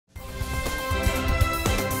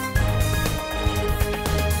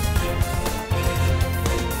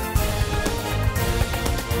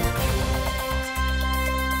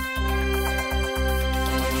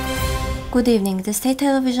Good evening. The state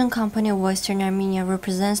television company of Western Armenia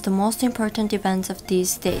represents the most important events of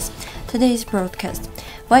these days. Today's broadcast.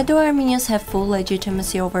 Why do Armenians have full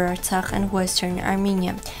legitimacy over Artsakh and Western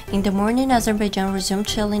Armenia? In the morning, Azerbaijan resumed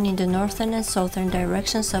shelling in the northern and southern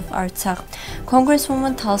directions of Artsakh.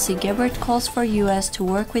 Congresswoman Tulsi Gabbard calls for US to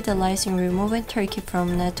work with allies in removing Turkey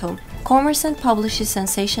from NATO. Kommersant publishes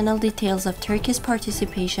sensational details of Turkey's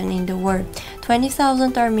participation in the war.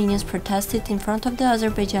 20,000 Armenians protested in front of the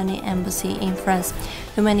Azerbaijani Embassy in France.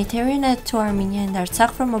 Humanitarian aid to Armenia and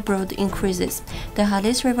Artsakh from abroad increases. The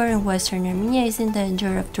Halis River in Western Armenia is in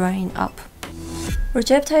danger of drying up.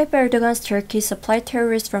 Recep Tayyip Erdogan's Turkey supplied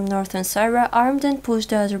terrorists from northern Syria, armed and pushed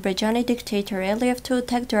the Azerbaijani dictator Aliyev to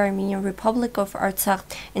attack the Armenian Republic of Artsakh.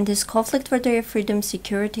 In this conflict for their freedom,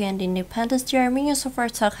 security, and independence, the Armenians of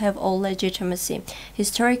Artsakh have all legitimacy,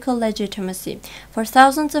 historical legitimacy. For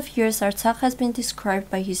thousands of years, Artsakh has been described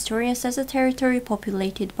by historians as a territory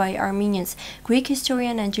populated by Armenians. Greek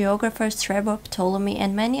historian and geographer Strabo, Ptolemy,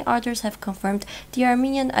 and many others have confirmed the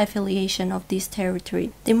Armenian affiliation of this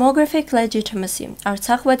territory. Demographic legitimacy.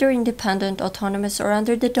 Artsakh, whether independent, autonomous, or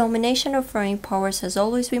under the domination of foreign powers, has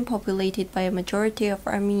always been populated by a majority of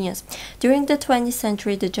Armenians. During the 20th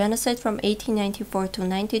century, the genocide from 1894 to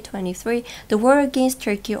 1923, the war against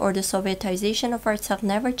Turkey, or the Sovietization of Artsakh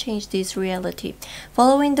never changed this reality.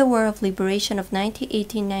 Following the War of Liberation of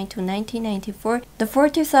 1989 to 1994, the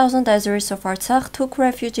 40,000 Azeris of Artsakh took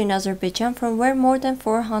refuge in Azerbaijan, from where more than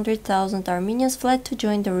 400,000 Armenians fled to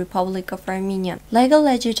join the Republic of Armenia. Legal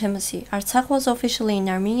legitimacy. Artsakh was officially in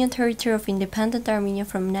Armenian territory of independent Armenia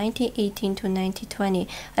from 1918 to 1920.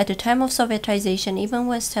 At the time of Sovietization, even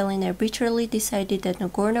when Stalin arbitrarily decided that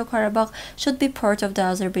Nagorno-Karabakh should be part of the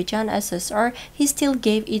Azerbaijan SSR, he still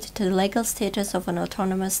gave it the legal status of an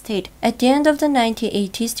autonomous state. At the end of the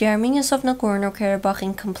 1980s, the Armenians of Nagorno-Karabakh,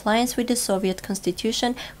 in compliance with the Soviet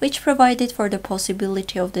constitution, which provided for the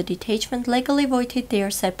possibility of the detachment, legally voted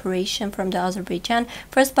their separation from the Azerbaijan,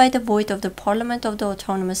 first by the vote of the parliament of the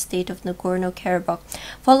autonomous state of Nagorno-Karabakh.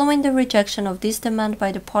 Following the rejection of this demand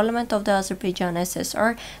by the parliament of the Azerbaijan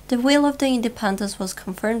SSR, the will of the independence was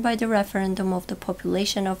confirmed by the referendum of the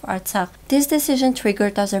population of Artsakh. This decision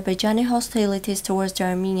triggered Azerbaijani hostilities towards the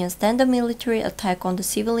Armenians, then the military attack on the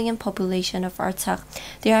civilian population of Artsakh.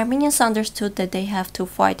 The Armenians understood that they have to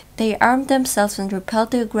fight. They armed themselves and repelled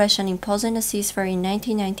the aggression, imposing a ceasefire in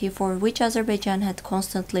 1994, which Azerbaijan had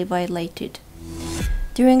constantly violated.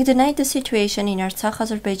 During the night, the situation in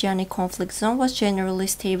Artsakh-Azerbaijani conflict zone was generally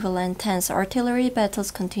stable and tense. Artillery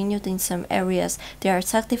battles continued in some areas, the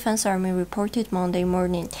Artsakh Defense Army reported Monday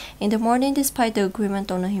morning. In the morning, despite the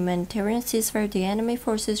agreement on a humanitarian ceasefire, the enemy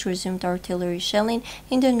forces resumed artillery shelling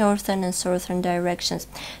in the northern and southern directions.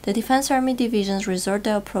 The Defense Army divisions resort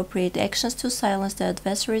the appropriate actions to silence the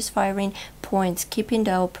adversary's firing points, keeping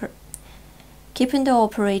the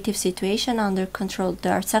operative situation under control, the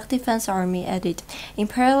Artsakh Defense Army added. In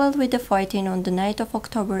parallel with the fighting on the night of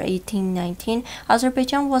October 18-19,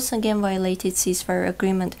 Azerbaijan once again violated ceasefire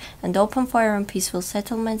agreement and opened fire on peaceful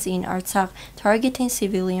settlements in Artsakh, targeting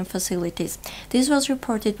civilian facilities. This was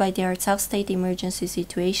reported by the Artsakh State Emergency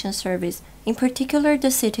Situation Service. In particular, the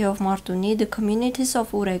city of Martuni, the communities of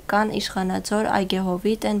Urekan, Ishkhanadzor,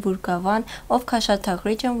 Aygehovit, and Burgavan of Kashatagh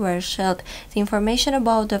region were shelled. The information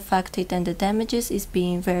about the affected and the damages is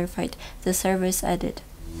being verified, the service added.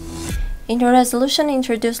 In a resolution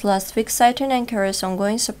introduced last week citing Ankara's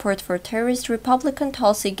ongoing support for terrorists, Republican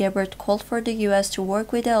Tulsi Gabbard called for the US to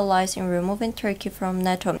work with the allies in removing Turkey from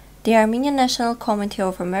NATO. The Armenian National Committee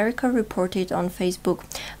of America reported on Facebook.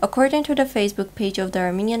 According to the Facebook page of the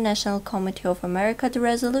Armenian National Committee of America, the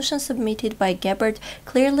resolution submitted by Gabbard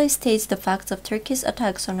clearly states the facts of Turkey's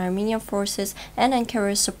attacks on Armenian forces and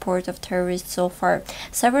Ankara's support of terrorists so far.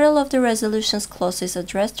 Several of the resolution's clauses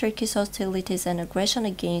address Turkey's hostilities and aggression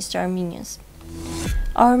against Armenians.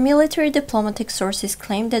 Our military diplomatic sources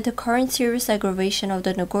claim that the current serious aggravation of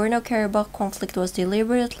the Nagorno-Karabakh conflict was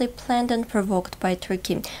deliberately planned and provoked by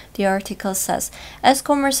Turkey, the article says. As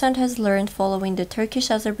Kommersant has learned following the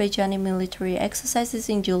Turkish-Azerbaijani military exercises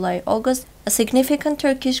in July-August, a significant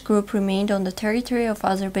Turkish group remained on the territory of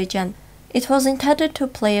Azerbaijan. It was intended to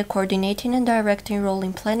play a coordinating and directing role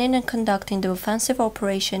in planning and conducting the offensive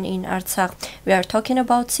operation in Artsakh. We are talking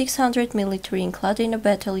about 600 military, including a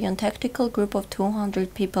battalion tactical group of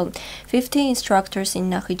 200 people, 50 instructors in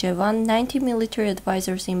Nakhichevan, 90 military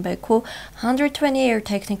advisors in Baku, 120 air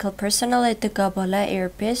technical personnel at the Gabala air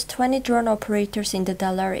base, 20 drone operators in the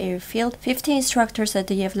Dalar airfield, 50 instructors at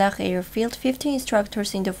the Yevlakh airfield, 50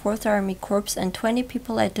 instructors in the 4th Army Corps, and 20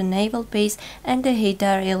 people at the naval base and the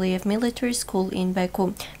Heydar Aliyev military military school in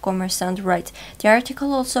Baku, Kommersant writes. The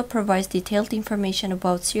article also provides detailed information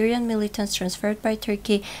about Syrian militants transferred by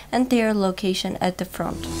Turkey and their location at the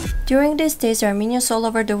front. During these days, Armenians all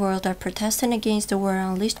over the world are protesting against the war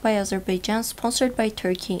unleashed by Azerbaijan, sponsored by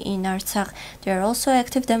Turkey, in Artsakh. There are also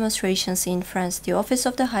active demonstrations in France. The Office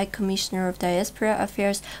of the High Commissioner of Diaspora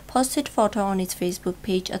Affairs posted photo on its Facebook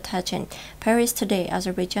page attaching, Paris today,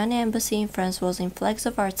 Azerbaijani Embassy in France was in flags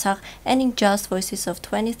of Artsakh and in just voices of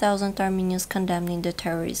 20,000 Armenians condemning the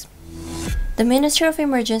terrorism. The Ministry of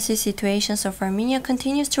Emergency Situations of Armenia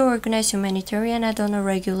continues to organize humanitarian aid on a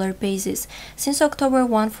regular basis. Since October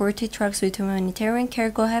 1, 40 trucks with humanitarian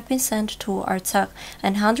cargo have been sent to Artsakh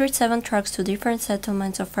and 107 trucks to different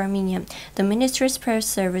settlements of Armenia, the ministry's press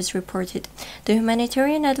service reported. The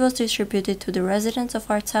humanitarian aid was distributed to the residents of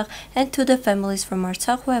Artsakh and to the families from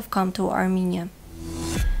Artsakh who have come to Armenia.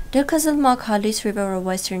 The Kızılmak Halis River of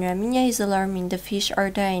Western Armenia is alarming. The fish are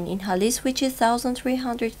dying. In Halis, which is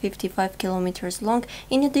 1,355 kilometers long,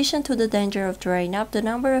 in addition to the danger of drying up, the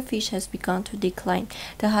number of fish has begun to decline.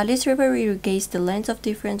 The Halis River irrigates the lands of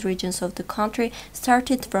different regions of the country,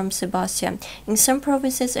 started from Sebastian. In some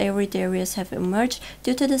provinces, arid areas have emerged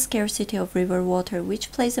due to the scarcity of river water,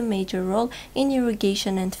 which plays a major role in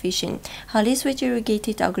irrigation and fishing. Halis, which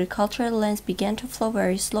irrigated agricultural lands, began to flow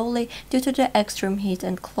very slowly due to the extreme heat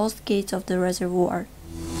and closed gates of the reservoir.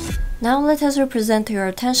 Now let us represent to your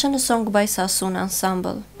attention a song by Sassoon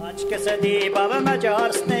Ensemble.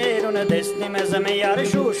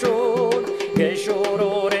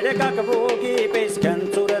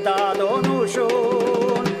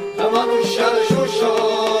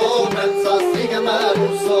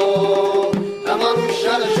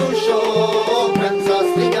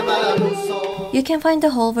 You can find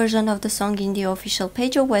the whole version of the song in the official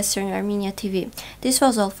page of Western Armenia TV. This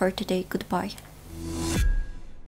was all for today. Goodbye.